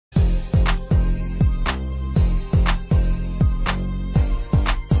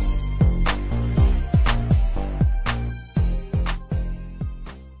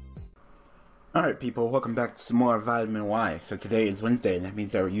Alright people, welcome back to some more Vitamin Y. So today is Wednesday, and that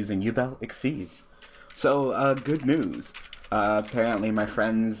means that we're using Yubel XYZ. So, good news. Apparently my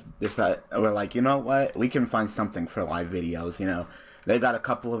friends were like, you know what, we can find something for live videos, you know. They got a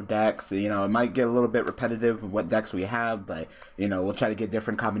couple of decks, you know, it might get a little bit repetitive of what decks we have, but, you know, we'll try to get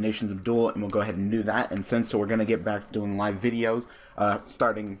different combinations of duel, and we'll go ahead and do that. And since we're going to get back to doing live videos,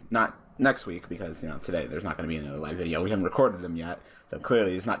 starting not next week, because, you know, today there's not going to be another live video. We haven't recorded them yet, so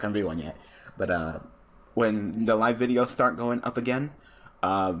clearly there's not going to be one yet. But when the live videos start going up again,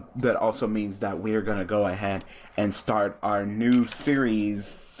 that also means that we're going to go ahead and start our new series,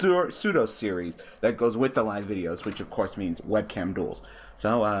 pseudo-series, that goes with the live videos, which of course means webcam duels.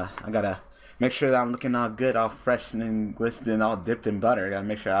 So I got to make sure that I'm looking all good, all fresh and glistening, all dipped in butter. I got to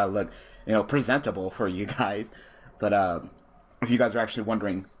make sure I look, you know, presentable for you guys. But if you guys are actually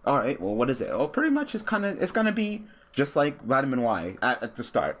wondering, all right, well, what is it? Oh, pretty much it's going to be just like Vitamin Y at the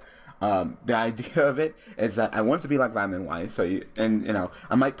start. The idea of it is that I want it to be like Vitamin Y, so you know,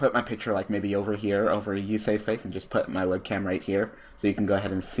 I might put my picture like maybe over here, over Yusei's face, and just put my webcam right here, so you can go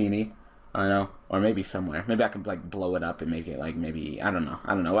ahead and see me. I don't know, or maybe somewhere. Maybe I can like blow it up and make it like maybe I don't know.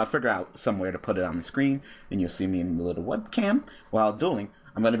 I'll figure out somewhere to put it on the screen, and you'll see me in the little webcam while dueling.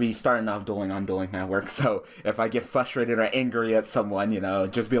 I'm gonna be starting off dueling on Dueling Network, so if I get frustrated or angry at someone, you know,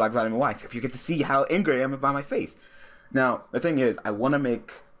 just be like Vitamin Y. If you get to see how angry I am about my face. Now the thing is, I want to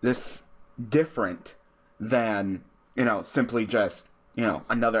make this different than, you know, simply just, you know,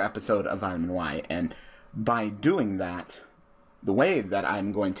 another episode of Vitamin Y. And by doing that, the way that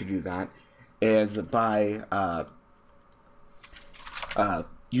I'm going to do that is by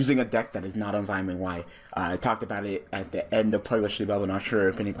using a deck that is not on Vitamin Y. I talked about it at the end of Plaguelicious, but I'm not sure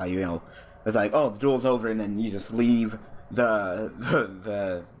if anybody, you know, it's like, oh, the duel's over, and then you just leave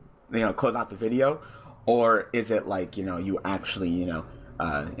the you know, close out the video, or is it like, you know, you actually, you know,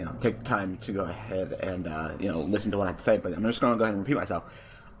 take the time to go ahead and, you know, listen to what I have to say. But I'm just going to go ahead and repeat myself.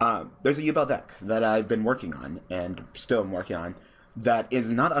 There's a Yubel deck that I've been working on, and still am working on, that is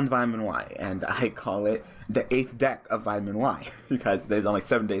not on Vitamin Y, and I call it the 8th deck of Vitamin Y, because there's only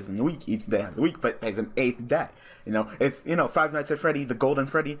 7 days in the week. Each day has a week, but there's an 8th deck. You know, it's, you know, Five Nights at Freddy, the Golden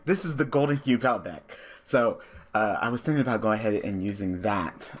Freddy. This is the Golden Yubel deck. So, I was thinking about going ahead and using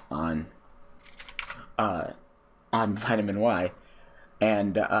that on Vitamin Y.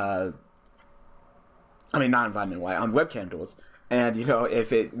 And, I mean, not on Vitamin Y, on webcam duels. And, you know,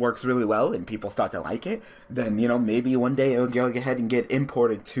 if it works really well and people start to like it, then, you know, maybe one day it'll go ahead and get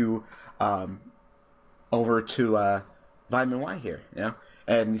imported to, over to, Vitamin Y here, you know?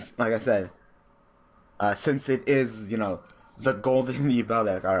 And, like I said, since it is, you know, the golden Yubel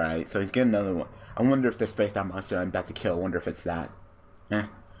deck, alright, so he's getting another one. I wonder if this face-down monster I'm about to kill, I wonder if it's that. Guess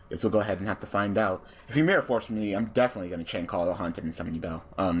we'll go ahead and have to find out. If you Mirror Force me, I'm definitely going to chain Call the Haunted and summon Yubel.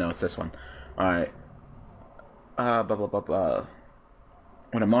 Oh, no, it's this one. Alright.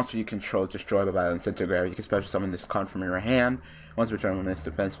 When a monster you control is destroyed by Inzektors, you can special summon this card from your hand. Once returned when it's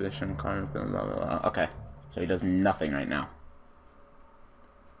defense position, card, blah, blah, blah. Okay. So he does nothing right now.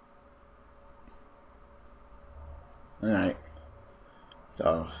 Alright.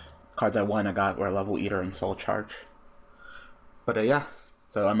 So, cards I won, I got were Level Eater and Soul Charge. But, yeah.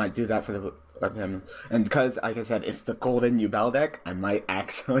 So I might do that for the and because, like I said, it's the Golden Yubel deck, I might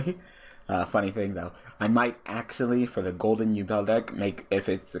actually, funny thing though, I might actually, for the Golden Yubel deck, make, if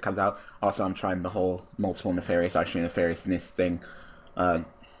it comes out, also I'm trying the whole multiple nefarious, archery nefariousness thing. You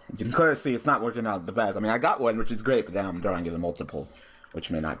can clearly see it's not working out the best. I mean, I got one, which is great, but then I'm drawing it a multiple,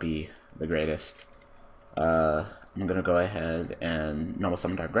 which may not be the greatest. I'm gonna go ahead and normal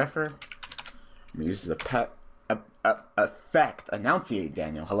summon Dark Grepher. I'm gonna use the pet. Effect. Enunciate,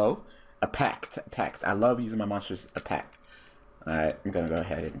 Daniel. Hello? A pact. I love using my monsters. A pact. Alright, I'm gonna go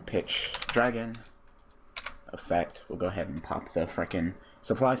ahead and pitch Dragon. Effect. We'll go ahead and pop the frickin'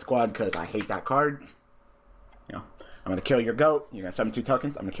 Supply Squad, because I hate that card. You know, I'm gonna kill your goat. You're gonna summon 2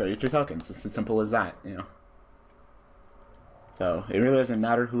 tokens. I'm gonna kill your 2 tokens. It's as simple as that, you know. So, it really doesn't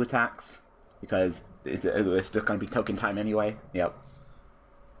matter who attacks, because it's just gonna be token time anyway. Yep.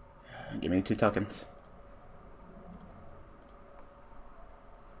 Give me 2 tokens.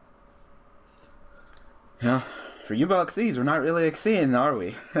 Yeah, for Yubel XYZ, we're not really XYZing, are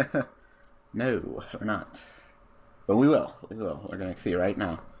we? No, we're not. But we will. We will. We're going to XYZ right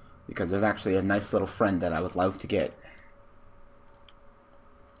now. Because there's actually a nice little friend that I would love to get.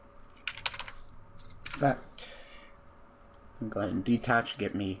 Effect. Go ahead and detach,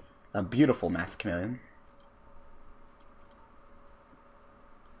 get me a beautiful Masked Chameleon.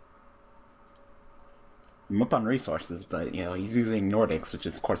 I'm up on resources, but, you know, he's using Nordics, which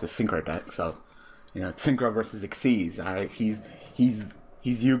is, of course, a Synchro deck, so... You know, it's Synchro versus XYZ. Alright, he's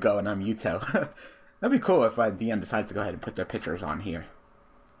He's Yugo and I'm Yuto. That'd be cool if DM decides to go ahead and put their pictures on here.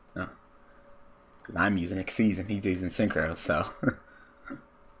 Because I'm using Xyz and he's using Synchro, so.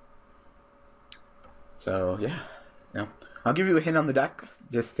 So, yeah. I'll give you a hint on the deck.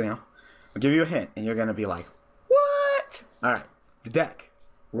 Just, I'll give you a hint and you're going to be like, what? Alright, the deck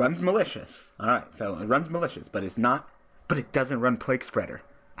runs Malicious. Alright, so it runs Malicious, but it's not, but it doesn't run Plague Spreader.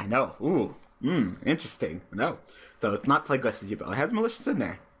 I know. Ooh. Interesting. No. So it's not Plaguelicious, but it has Malicious in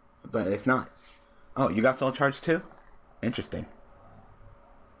there, but it's not. Oh, you got Soul Charge too? Interesting.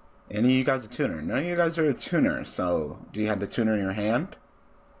 Any of you guys a tuner? None of you guys are a tuner, so do you have the tuner in your hand?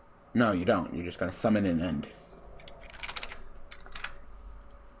 No, you don't. You're just going to summon and end.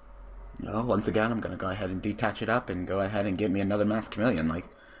 Well, once again, I'm going to go ahead and detach it up and go ahead and get me another Mass Chameleon. Like,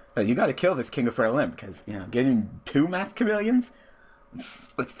 you got to kill this King of Fair Limb, because, getting 2 Mass Chameleons,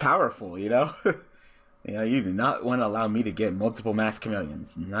 it's powerful, you do not want to allow me to get multiple Mass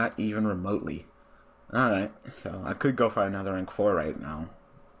Chameleons, not even remotely. Alright, so I could go for another rank 4 right now,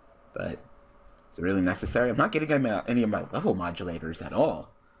 but is it really necessary? I'm not getting any of my level modulators at all.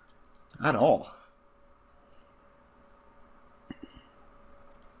 At all.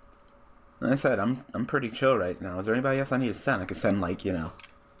 Like I said, I'm pretty chill right now. Is there anybody else I need to send? I could send, like, yeah,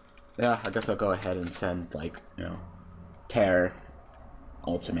 I guess I'll go ahead and send, like, Terror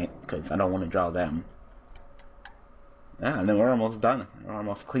Ultimate, because I don't want to draw them. Yeah, and then we're almost done. We're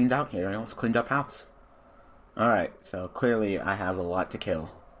almost cleaned out here. I almost cleaned up house. Alright, so clearly I have a lot to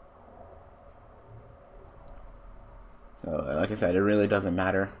kill. So, like I said, it really doesn't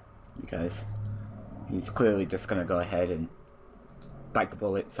matter, because he's clearly just going to go ahead and bite the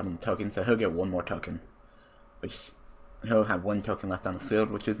bullet, summon the token, so he'll get 1 more token. Which, he'll have 1 token left on the field,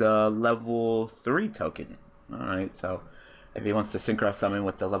 which is a level 3 token. Alright, so if he wants to synchro summon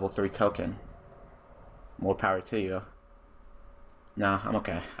with the level 3 token, more power to you. Nah, I'm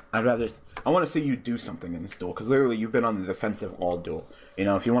okay. I want to see you do something in this duel, because literally you've been on the defensive all duel.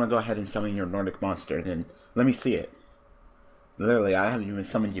 If you want to go ahead and summon your Nordic monster, then let me see it. Literally, I haven't even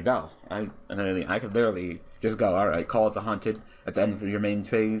summoned Yubel. I could literally just go, alright, call it the Haunted at the end of your main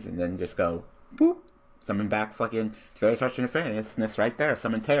phase, and then just go, boop, summon back fucking Fairy Touch Interference right there,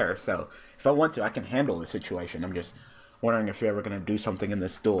 summon Terror. So, if I want to, I can handle the situation. I'm just wondering if you're ever going to do something in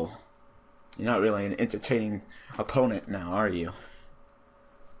this duel. You're not really an entertaining opponent now, are you?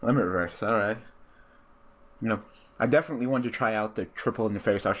 Limit Reverse, alright. I definitely wanted to try out the triple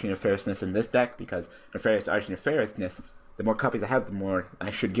Nefarious Arch Nefariousness in this deck, because Nefarious Arch Nefariousness, the more copies I have, the more I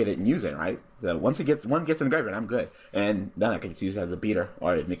should get it and use it, right? So once one gets in the graveyard, I'm good. And then I can just use it as a beater,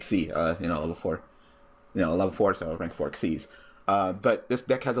 or a McC, level 4. Level 4, so rank 4 Xyz. But this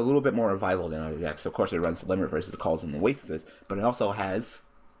deck has a little bit more revival than other decks. So of course it runs the Limit versus the Calls and the Wastes, but it also has,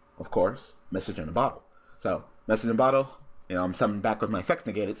 of course, Message in a Bottle. So, Message in a Bottle, I'm summoned back with my effects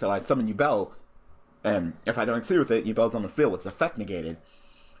negated, so I summon Yubel, and if I don't exceed with it, Yubel's on the field with its effect negated,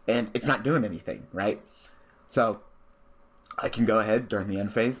 and it's not doing anything, right? So, I can go ahead, during the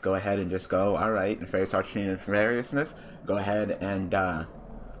end phase, go ahead and just go, alright, Nefarious Arch Nefariousness, go ahead and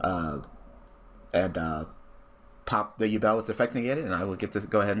pop the Yubel with effect negated, and I will get to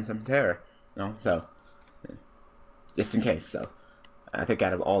go ahead and summon Terror, so, just in case, so. I think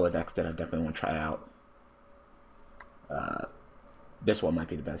out of all the decks that I definitely want to try out, this one might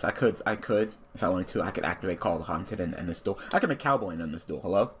be the best. I could, if I wanted to, I could activate Call the Haunted and end this duel. I could make Cowboy and end this duel.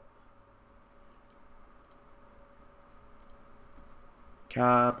 Hello?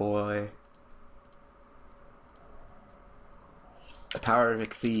 Cowboy. The power of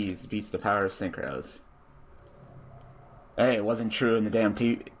Xyz beats the power of Synchros. Hey, it wasn't true in the damn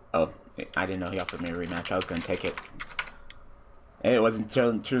TV. Oh, I didn't know he offered me a rematch. I was going to take it. Hey, it wasn't true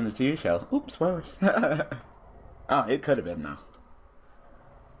in the TV show. Oops, spoilers. Oh, it could have been, though.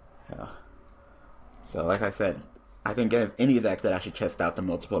 Yeah. So, like I said, I think if any deck that I should test out the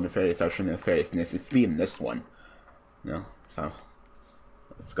multiple Nefarious Arch Nefariousness is being this one. So,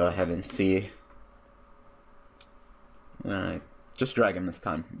 let's go ahead and see. Alright, just Dragon this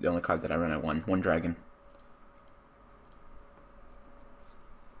time. The only card that I ran at one Dragon.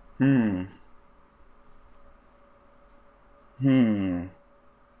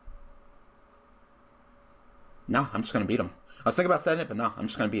 No, I'm just gonna beat him. I was thinking about setting it, but no, I'm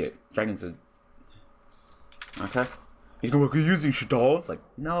just gonna beat it. Dragon's a... Okay. He's gonna be using Shadol. It's like,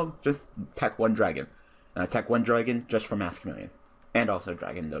 no, just attack 1 dragon. And attack 1 dragon just for Mass Chameleon. And also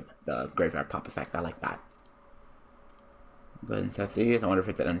Dragon, the Graveyard Pop effect. I like that. Go ahead and set these. I wonder if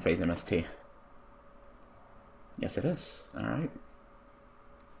it's an end phase MST. Yes, it is. Alright.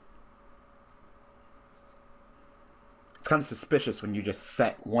 It's kind of suspicious when you just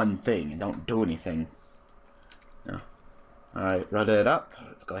set one thing and don't do anything. Alright, run it up.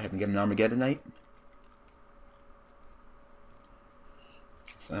 Let's go ahead and get an Armageddonite.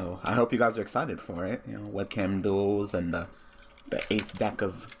 So, I hope you guys are excited for it. You know, webcam duels and the 8th deck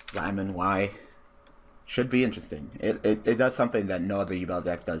of Lyman Y. Should be interesting. It does something that no other Yubel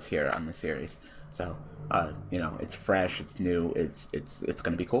deck does here on the series. So, you know, it's fresh, it's new, it's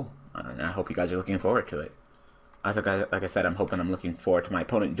gonna be cool. And I hope you guys are looking forward to it. Like I said, I'm looking forward to my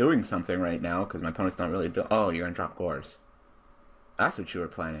opponent doing something right now, because my opponent's not really doing... Oh, you're gonna drop Gores. That's what you were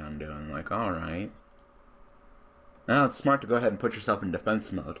planning on doing. Like, alright. Now it's smart to go ahead and put yourself in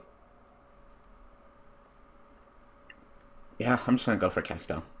defense mode. Yeah, I'm just gonna go for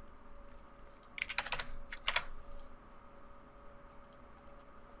Castel.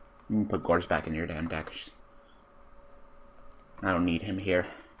 You can put Gores back in your damn deck. I don't need him here.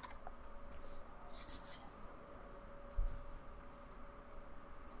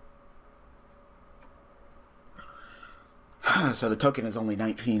 So the token is only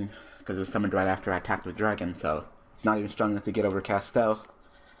 19 because it was summoned right after I attacked with Dragon, so it's not even strong enough to get over Castel.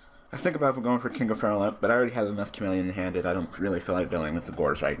 I was thinking about going for King of Feral, but I already have enough Chameleon in handed. I don't really feel like dealing with the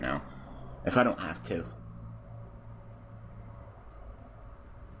Gores right now, if I don't have to.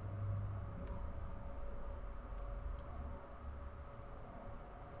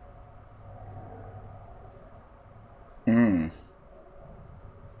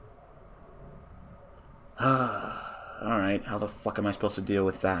 Alright, how the fuck am I supposed to deal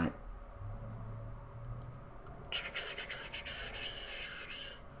with that?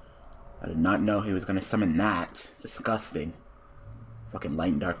 I did not know he was gonna summon that. Disgusting. Fucking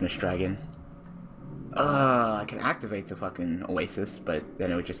Light and Darkness Dragon. I can activate the fucking Oasis, but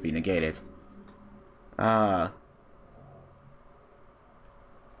then it would just be negated. It's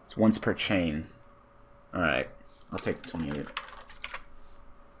once per chain. Alright, I'll take 28.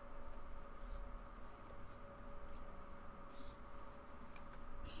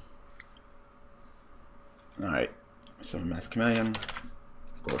 Alright, summon Mass Chameleon,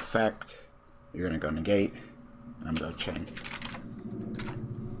 go effect, you're gonna go negate, and I'm gonna chain.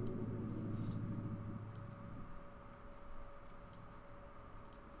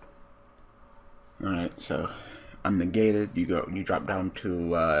 Alright, so I'm negated, you drop down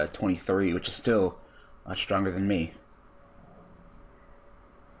to 23, which is still stronger than me.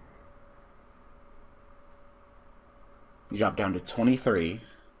 You drop down to 23,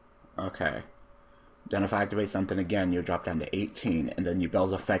 okay. Then if I activate something again, you'll drop down to 18, and then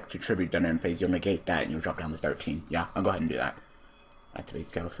Yubel's effect to tribute dinner in phase, you'll negate that, and you'll drop down to 13. Yeah, I'll go ahead and do that.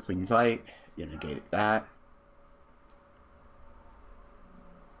 Activate Galaxy Queen's Light, you negate that.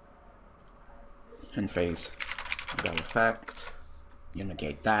 In phase, Yubel effect, you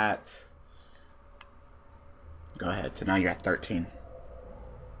negate that. Go ahead, so now you're at 13.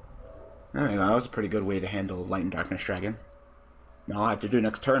 Alright, that was a pretty good way to handle Light and Darkness Dragon. Now all I have to do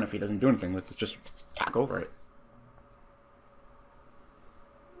next turn, if he doesn't do anything, let's just attack over it.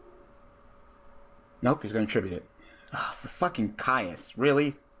 Nope, he's gonna tribute it. Oh, for fucking Caius,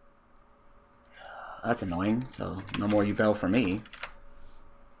 really? That's annoying, so no more Yubel for me.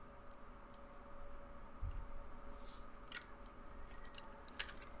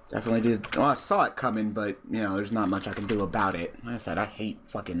 Definitely did. Well, I saw it coming, but, you know, there's not much I can do about it. Like I said, I hate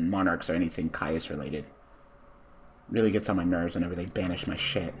fucking Monarchs or anything Caius related. Really gets on my nerves whenever they banish my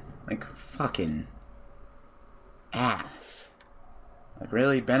shit. Like, fucking ass. Like,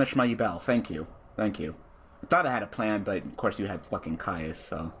 really? Banish my Yubel. Thank you. Thank you. I thought I had a plan, but of course you had fucking Caius,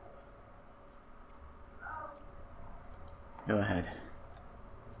 so. Go ahead.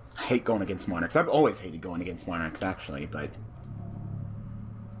 I hate going against Monarchs. I've always hated going against Monarchs, actually, but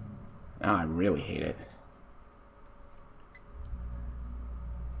now I really hate it.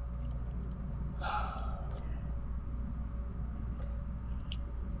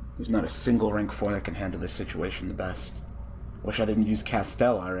 There's not a single rank 4 that can handle this situation the best. Wish I didn't use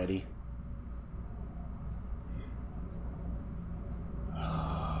Castel already.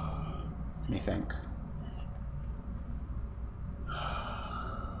 Let me think.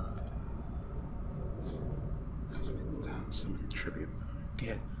 Summon tribute.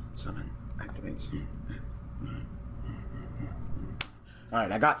 Get summon. Activate summon.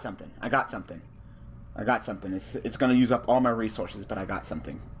 Alright, I got something. I got something. I got something. It's gonna use up all my resources, but I got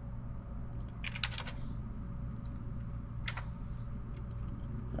something.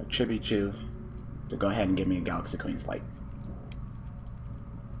 I tribute you to go ahead and give me a Galaxy Queen's Light.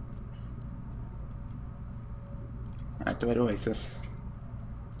 Activate Oasis.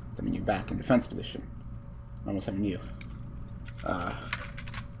 Summon you back in defense position. Almost summon you.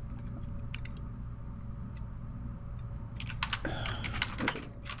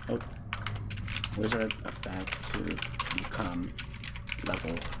 Wizard effect to become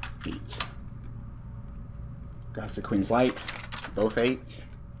level 8. Gods of Queen's Light, both 8.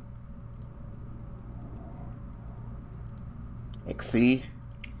 XC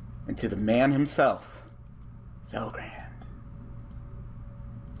into the man himself, Felgrand.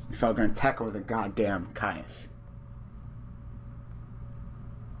 Felgrand, tackle the goddamn Caius.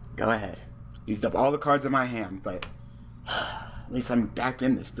 Go ahead. Used up all the cards in my hand, but at least I'm back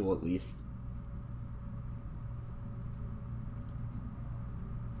in this duel at least.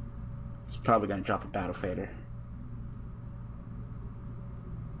 He's probably gonna drop a Battle Fader.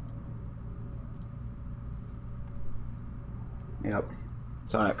 Yep.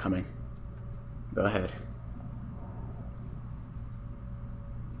 Saw that coming. Go ahead.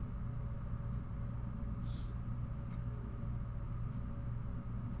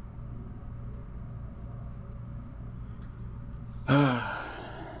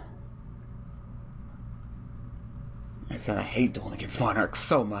 I said I hate dueling against Monarchs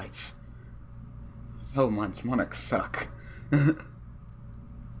so much. So much. Monarchs suck.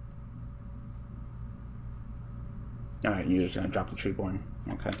 Alright, you're just gonna drop the Treeborn.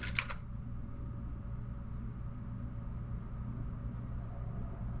 Okay.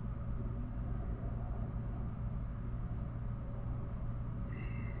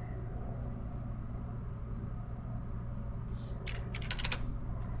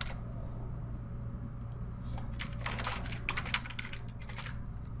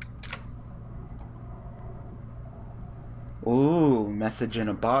 Ooh, message in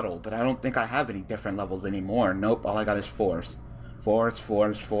a bottle, but I don't think I have any different levels anymore. Nope, all I got is 4s. 4s,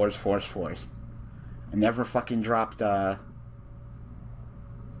 4s, 4s, 4s, 4s. I never fucking dropped, Lowier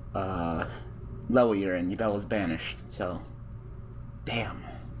and Yubel was banished, so... Damn.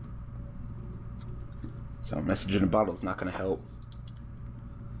 So, message in a bottle is not gonna help.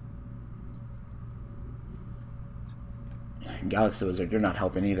 Galaxy Wizard, you're not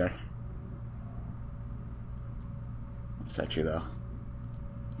helping either. Set you though.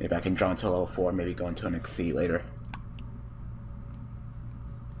 Maybe I can draw until level 4, maybe go into an XC later.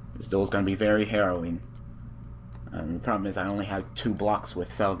 This duel's gonna be very harrowing. The problem is I only have 2 blocks with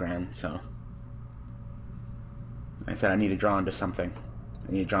Felgrand, so... I said I need to draw into something.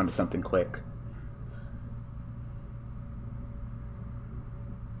 I need to draw into something quick.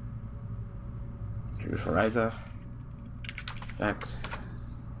 Drew for Ryza. Back.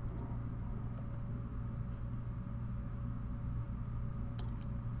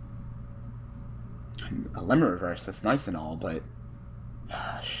 A Lemon Reverse, that's nice and all, but...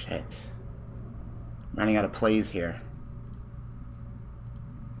 shit. I'm running out of plays here.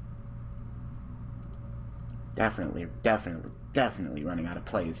 Definitely running out of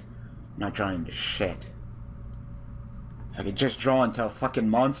plays. I'm not drawing into shit. If I could just draw into a fucking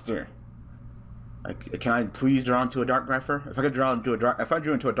monster. Like, can I please draw into a Dark Grepher? If I could draw into if I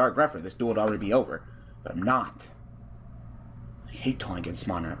drew into a Dark Grepher, this duel would already be over. But I'm not. I hate dueling against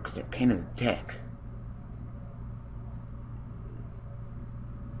Monarch because they're a pain in the dick.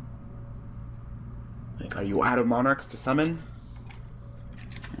 Like, are you out of Monarchs to summon?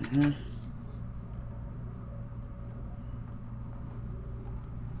 Mm-hmm.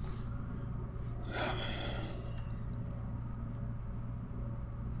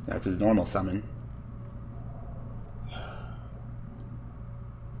 That's his normal summon.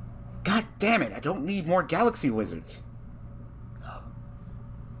 God damn it, I don't need more Galaxy Wizards.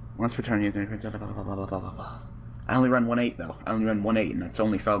 Once per turn, you can... I only run 1/8 though. I only run 1/8 and that's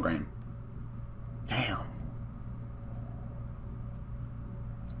only Felgrand. Damn.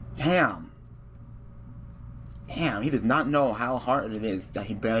 Damn. Damn, he does not know how hard it is that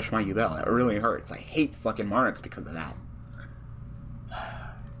he banished my Yubel. It really hurts. I hate fucking Monarchs because of that.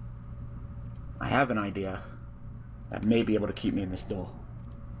 I have an idea that may be able to keep me in this duel.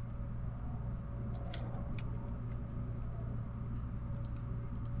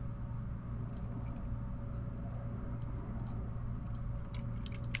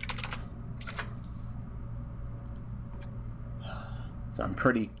 So I'm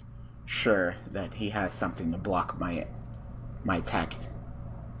pretty sure that he has something to block my attack.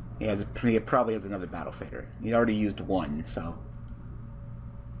 He probably has another Battle Fader. He already used 1, so...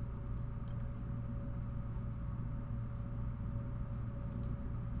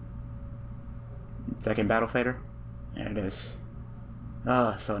 Second Battle Fader? There it is.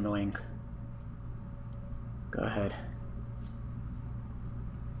 Oh, so annoying. Go ahead.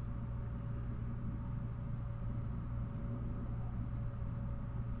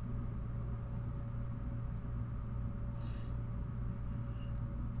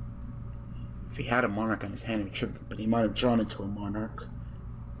 If he had a Monarch on his hand, but he might have drawn into a Monarch.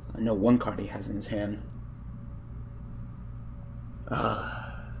 I know one card he has in his hand.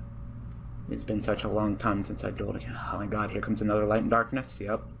 It's been such a long time since I dueled again. Oh my god, here comes another Light and Darkness.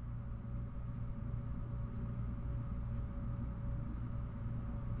 Yep.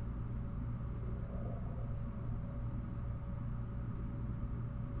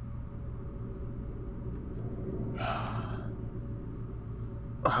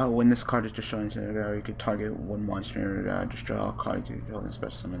 When this card is destroyed, you could target one monster, destroy all cards you control, and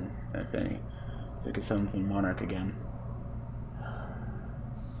special summon, if any. So you can summon the Monarch again.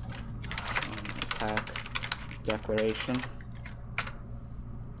 Attack, declaration.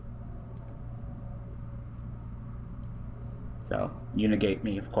 So you negate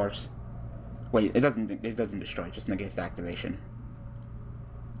me, of course. Wait, it doesn't destroy, it just negates the activation.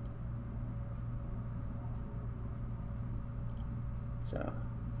 So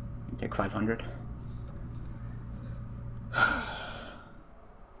you take 500.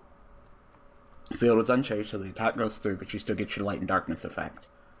 Field is unchanged, so the attack goes through, but you still get your Light and Darkness effect.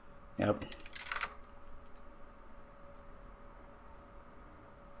 Yep.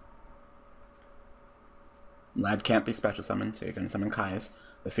 Lads can't be special summoned, so you can summon Kai's.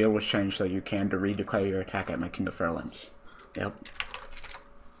 The field was changed so you can redeclare your attack at my King of Furlings. Yep.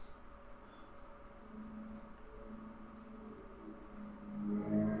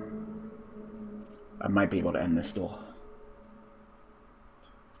 I might be able to end this duel.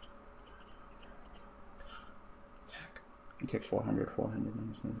 Attack. He takes 400.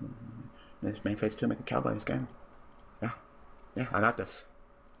 This main phase 2 make a cowboy this game. Yeah, I got this.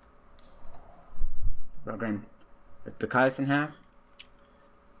 Program the Kai's in half.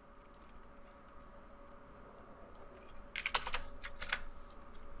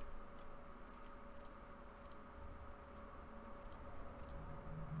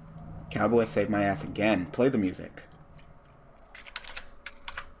 Cowboy saved my ass again. Play the music.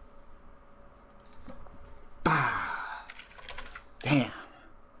 Bah. Damn.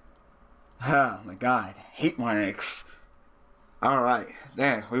 Oh my god. Hate Monarchs. Alright.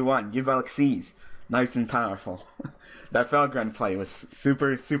 There. We won. Yubel XYZ. Nice and powerful. That Felgren play was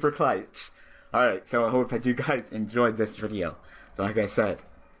super clutch. Alright. So I hope that you guys enjoyed this video. So like I said,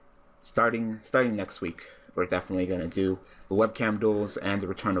 starting next week, we're definitely going to do the webcam duels and the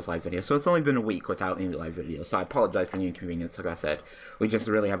return of live videos. So it's only been a week without any live videos, so I apologize for the inconvenience. Like I said, we just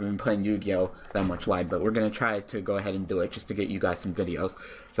really haven't been playing Yu-Gi-Oh! That much live, but we're going to try to go ahead and do it just to get you guys some videos.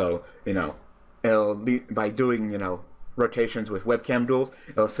 So, you know, by doing, you know, rotations with webcam duels,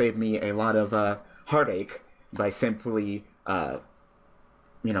 it'll save me a lot of heartache by simply, you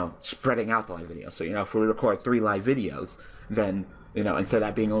know, spreading out the live videos. So, you know, if we record 3 live videos, then, you know, instead of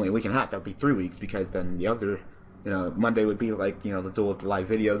that being only a week and a half, that would be 3 weeks, because then the other, you know, Monday would be like, you know, the duel with the live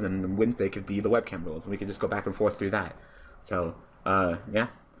video, then Wednesday could be the webcam duels, and we could just go back and forth through that. So, yeah,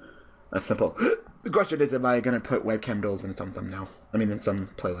 that's simple. The question is, am I going to put webcam duels in some thumbnail? I mean, in some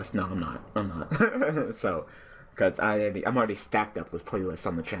playlist. No, I'm not. So, because I'm already stacked up with playlists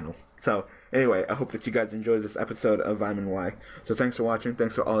on the channel. So, anyway, I hope that you guys enjoyed this episode of Vitamin Y. So, thanks for watching,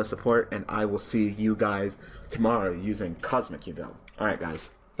 thanks for all the support, and I will see you guys tomorrow using Cosmic Yubel. Alright,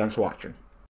 guys, thanks for watching.